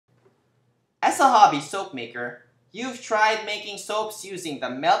As a hobby soap maker, you've tried making soaps using the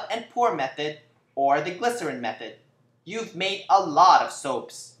melt and pour method or the glycerin method. You've made a lot of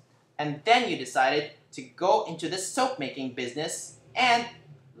soaps. And then you decided to go into the soap making business and,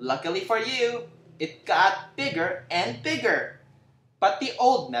 luckily for you, it got bigger and bigger. But the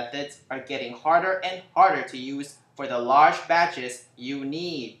old methods are getting harder and harder to use for the large batches you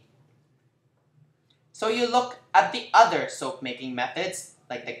need. So you look at the other soap making methods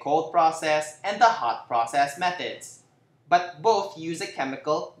like the cold process and the hot process methods. But both use a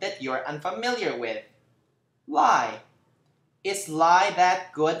chemical that you're unfamiliar with. Lye. Is lye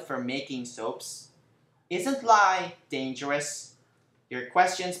that good for making soaps? Isn't lye dangerous? Your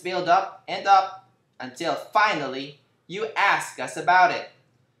questions build up and up until finally you ask us about it.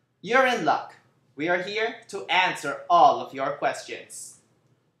 You're in luck. We are here to answer all of your questions.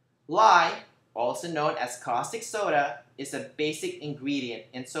 Lye, also known as caustic soda, is a basic ingredient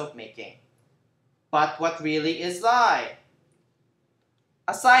in soap making. But what really is lye?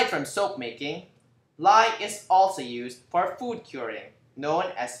 Aside from soap making, lye is also used for food curing,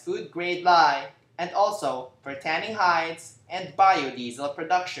 known as food-grade lye, and also for tanning hides and biodiesel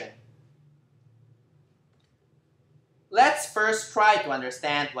production. Let's first try to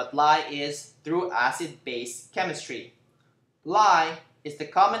understand what lye is through acid-base chemistry. Lye is the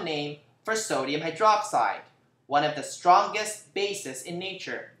common name for sodium hydroxide, one of the strongest bases in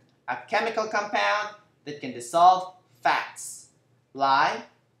nature, a chemical compound that can dissolve fats. Lye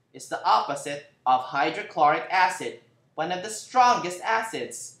is the opposite of hydrochloric acid, one of the strongest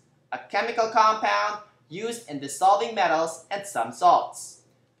acids, a chemical compound used in dissolving metals and some salts.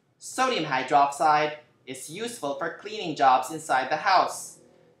 Sodium hydroxide is useful for cleaning jobs inside the house,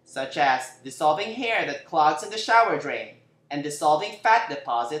 such as dissolving hair that clogs in the shower drain and dissolving fat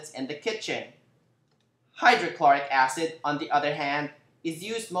deposits in the kitchen. Hydrochloric acid, on the other hand, is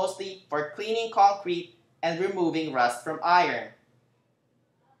used mostly for cleaning concrete and removing rust from iron.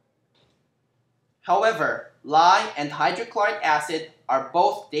 However, lye and hydrochloric acid are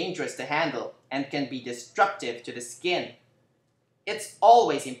both dangerous to handle and can be destructive to the skin. It's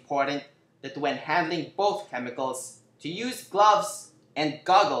always important that when handling both chemicals, to use gloves and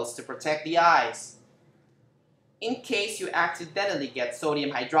goggles to protect the eyes. In case you accidentally get sodium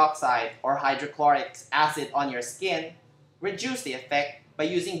hydroxide or hydrochloric acid on your skin, reduce the effect by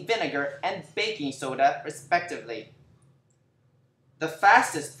using vinegar and baking soda respectively. The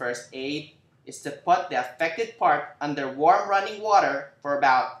fastest first aid is to put the affected part under warm running water for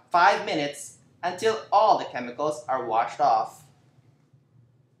about 5 minutes until all the chemicals are washed off.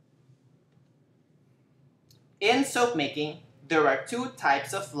 In soap making, there are two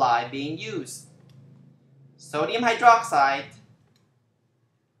types of lye being used: sodium hydroxide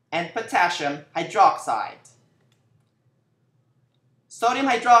and potassium hydroxide. Sodium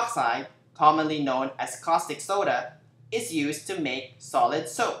hydroxide, commonly known as caustic soda, is used to make solid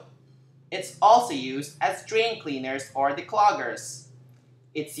soap. It's also used as drain cleaners or decloggers.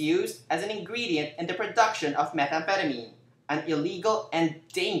 It's used as an ingredient in the production of methamphetamine, an illegal and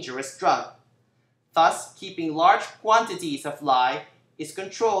dangerous drug. Thus, keeping large quantities of lye is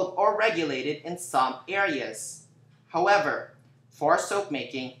controlled or regulated in some areas. However, for soap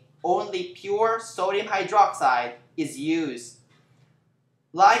making, only pure sodium hydroxide is used.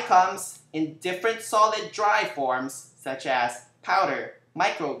 Lye comes in different solid dry forms such as powder,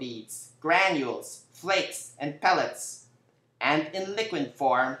 microbeads, granules, flakes, and pellets, and in liquid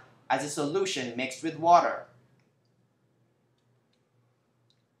form as a solution mixed with water.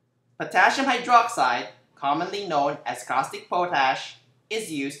 Potassium hydroxide, commonly known as caustic potash,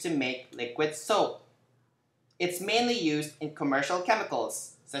 is used to make liquid soap. It's mainly used in commercial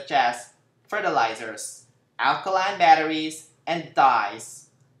chemicals such as fertilizers, alkaline batteries, and dyes.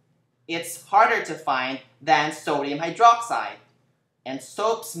 It's harder to find than sodium hydroxide, and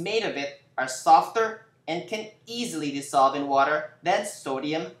soaps made of it are softer and can easily dissolve in water than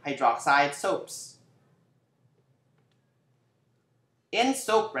sodium hydroxide soaps. In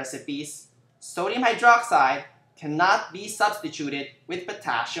soap recipes, sodium hydroxide cannot be substituted with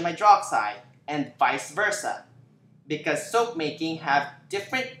potassium hydroxide and vice versa, because soap making have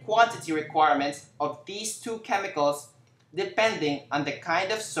different quantity requirements of these two chemicals depending on the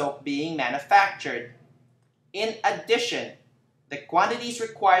kind of soap being manufactured. In addition, the quantities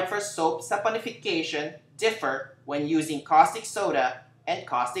required for soap saponification differ when using caustic soda and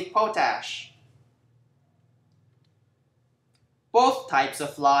caustic potash. Both types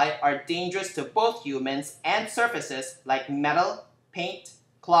of lye are dangerous to both humans and surfaces like metal, paint,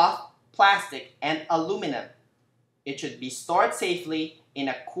 cloth, plastic, and aluminum. It should be stored safely in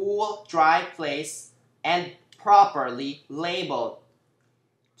a cool, dry place and properly labeled.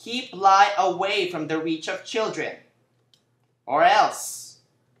 Keep lye away from the reach of children, or else.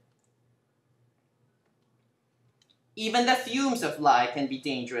 Even the fumes of lye can be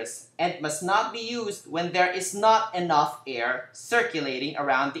dangerous and must not be used when there is not enough air circulating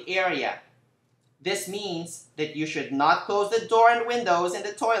around the area. This means that you should not close the door and windows in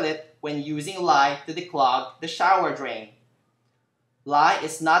the toilet when using lye to declog the shower drain. Lye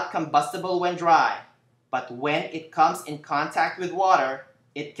is not combustible when dry, but when it comes in contact with water,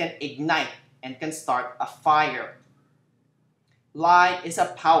 it can ignite and can start a fire. Lye is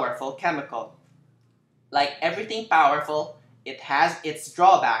a powerful chemical. Like everything powerful, it has its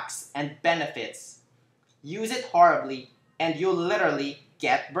drawbacks and benefits. Use it horribly and you'll literally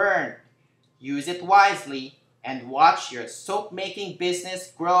get burned. Use it wisely and watch your soap-making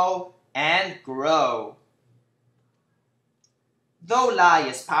business grow and grow. Though lye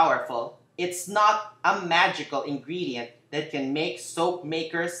is powerful, it's not a magical ingredient that can make soap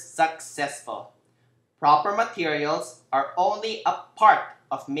makers successful. Proper materials are only a part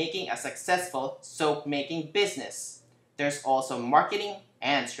of making a successful soap-making business. There's also marketing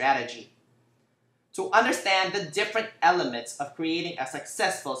and strategy. To understand the different elements of creating a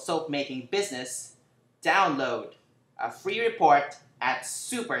successful soap-making business, download a free report at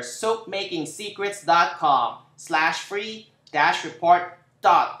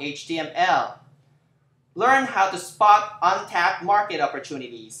supersoapmakingsecrets.com/free-report.html. Learn how to spot untapped market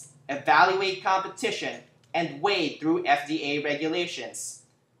opportunities, evaluate competition, and wade through FDA regulations.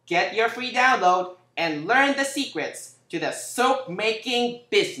 Get your free download and learn the secrets to the soap-making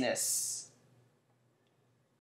business.